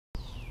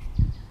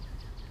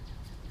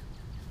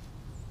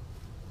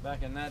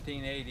Back in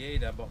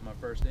 1988, I bought my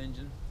first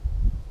engine,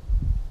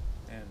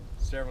 and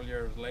several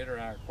years later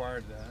I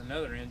acquired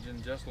another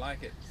engine just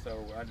like it.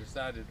 So I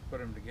decided to put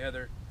them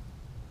together,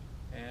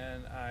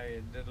 and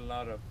I did a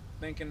lot of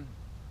thinking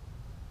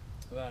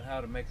about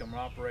how to make them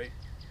operate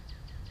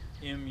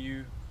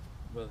MU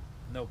with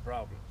no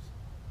problems.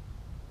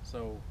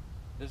 So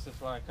this is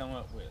what I come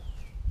up with.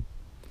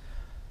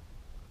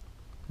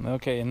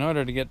 Okay, in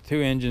order to get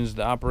two engines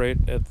to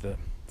operate at the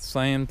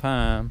same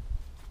time,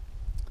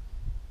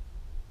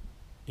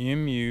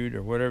 MU'd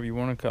or whatever you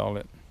want to call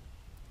it,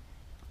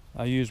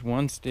 I use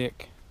one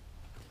stick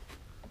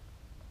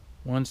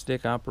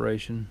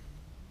operation.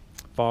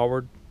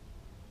 Forward,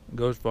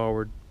 goes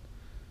forward,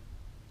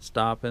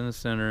 stop in the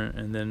center,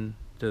 and then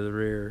to the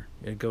rear,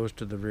 it goes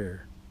to the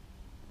rear.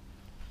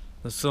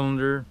 The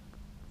cylinder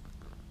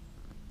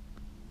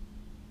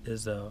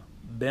is a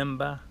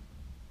Bemba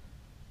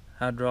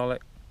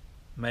hydraulic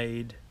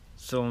made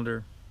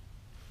cylinder.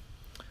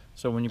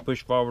 So when you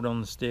push forward on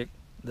the stick,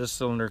 this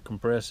cylinder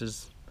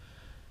compresses,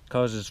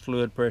 causes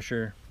fluid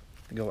pressure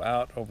to go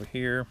out over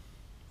here,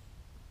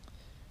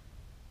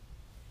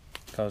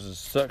 causes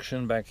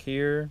suction back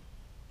here.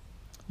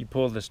 You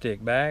pull the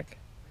stick back,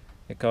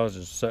 it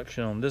causes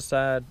suction on this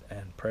side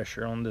and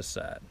pressure on this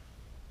side.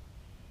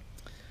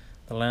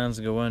 The lines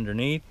go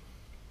underneath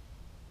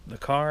the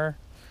car,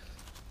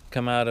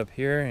 come out up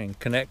here and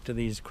connect to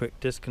these quick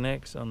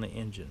disconnects on the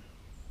engine.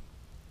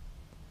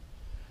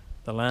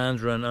 The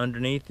lines run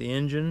underneath the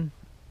engine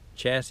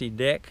chassis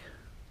deck.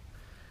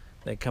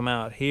 They come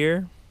out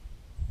here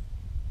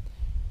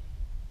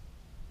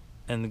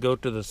and go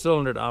to the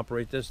cylinder to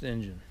operate this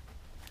engine.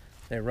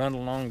 They run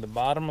along the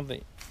bottom of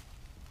the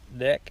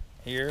deck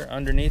here,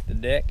 underneath the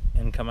deck,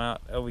 and come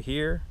out over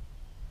here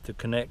to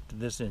connect to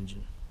this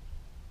engine.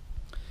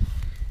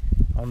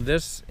 On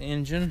this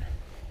engine,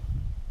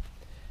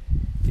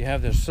 you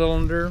have the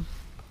cylinder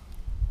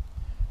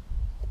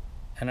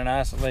and an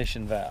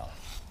isolation valve.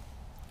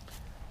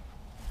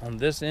 On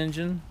this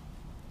engine,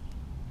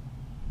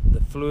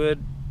 the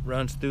fluid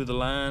runs through the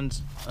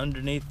lines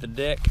underneath the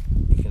deck.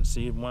 You can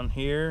see one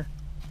here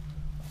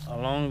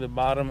along the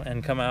bottom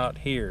and come out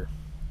here,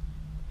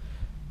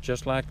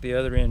 just like the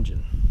other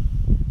engine.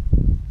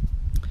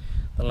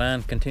 The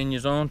line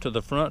continues on to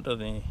the front of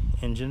the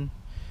engine,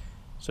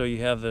 so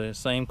you have the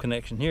same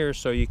connection here,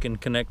 so you can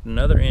connect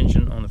another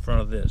engine on the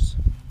front of this.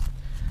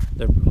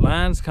 The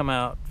lines come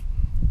out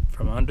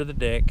from under the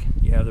deck.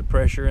 You have the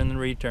pressure and the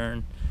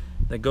return.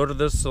 They go to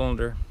this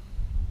cylinder.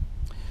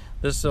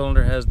 This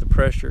cylinder has the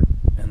pressure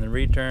and the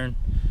return.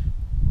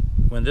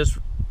 When this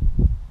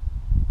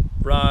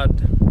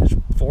rod is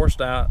forced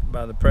out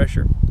by the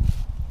pressure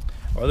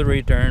or the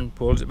return,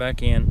 pulls it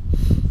back in,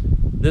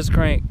 this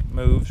crank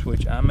moves,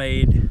 which I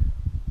made,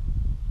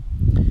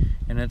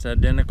 and it's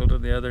identical to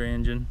the other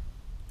engine.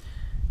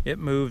 It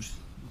moves,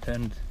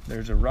 and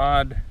there's a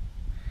rod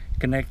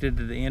connected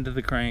to the end of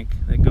the crank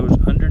that goes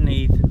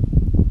underneath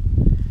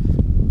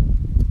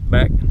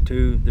back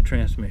to the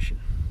transmission.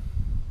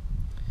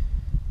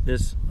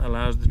 This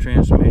allows the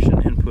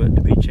transmission input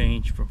to be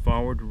changed from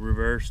forward to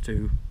reverse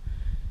to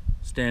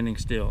standing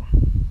still.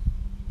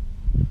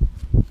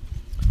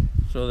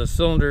 So the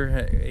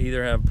cylinder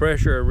either have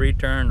pressure or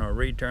return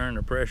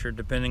or pressure,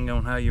 depending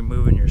on how you're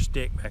moving your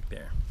stick back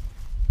there.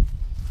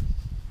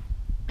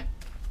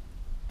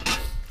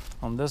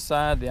 On this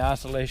side, the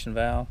isolation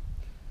valve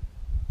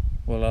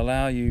will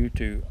allow you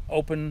to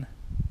open.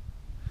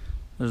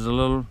 There's a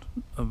little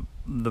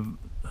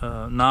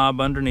knob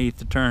underneath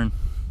to turn.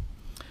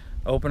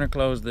 Open or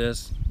close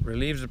this,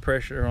 relieves the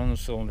pressure on the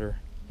cylinder,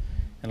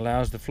 and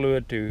allows the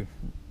fluid to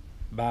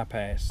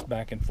bypass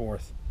back and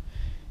forth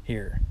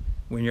here.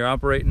 When you're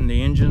operating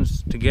the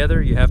engines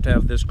together, you have to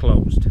have this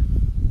closed.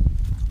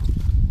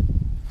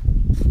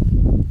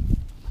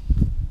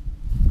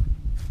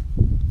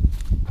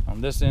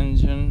 On this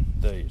engine,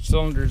 the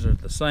cylinders are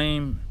the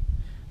same.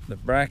 The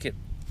bracket,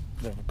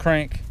 the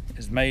crank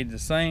is made the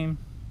same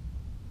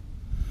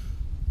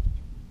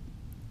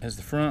as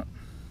the front,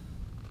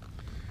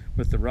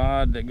 with the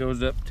rod that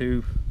goes up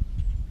to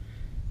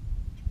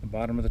the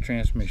bottom of the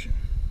transmission.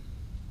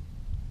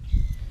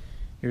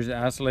 Here's the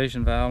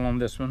isolation valve on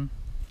this one.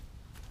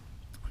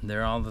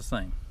 They're all the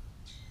same.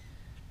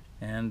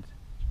 And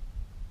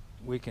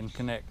we can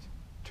connect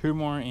two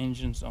more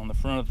engines on the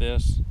front of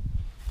this,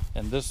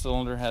 and this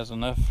cylinder has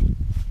enough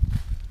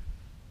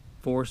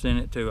force in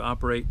it to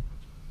operate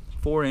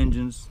 4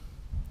 engines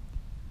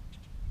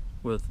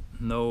with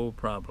no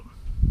problem.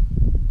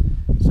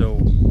 So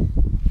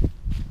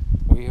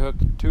we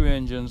hooked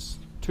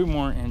 2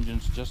 more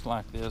engines just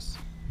like this,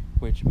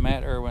 which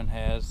Matt Irwin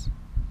has,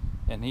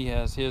 and he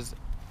has his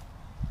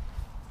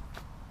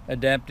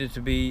adapted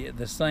to be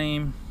the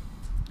same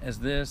as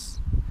this,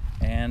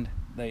 and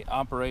they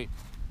operate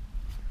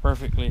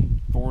perfectly,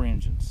 4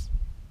 engines.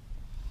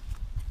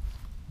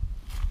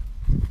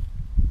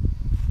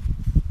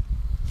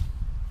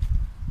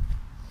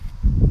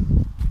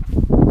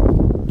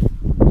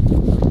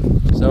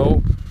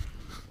 So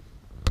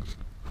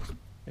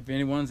if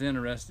anyone's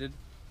interested,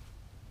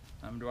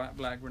 I'm Dwight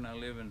Blackburn. I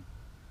live in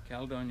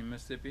Caledonia,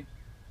 Mississippi.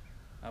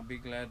 I'll be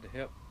glad to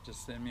help.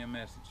 Just send me a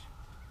message.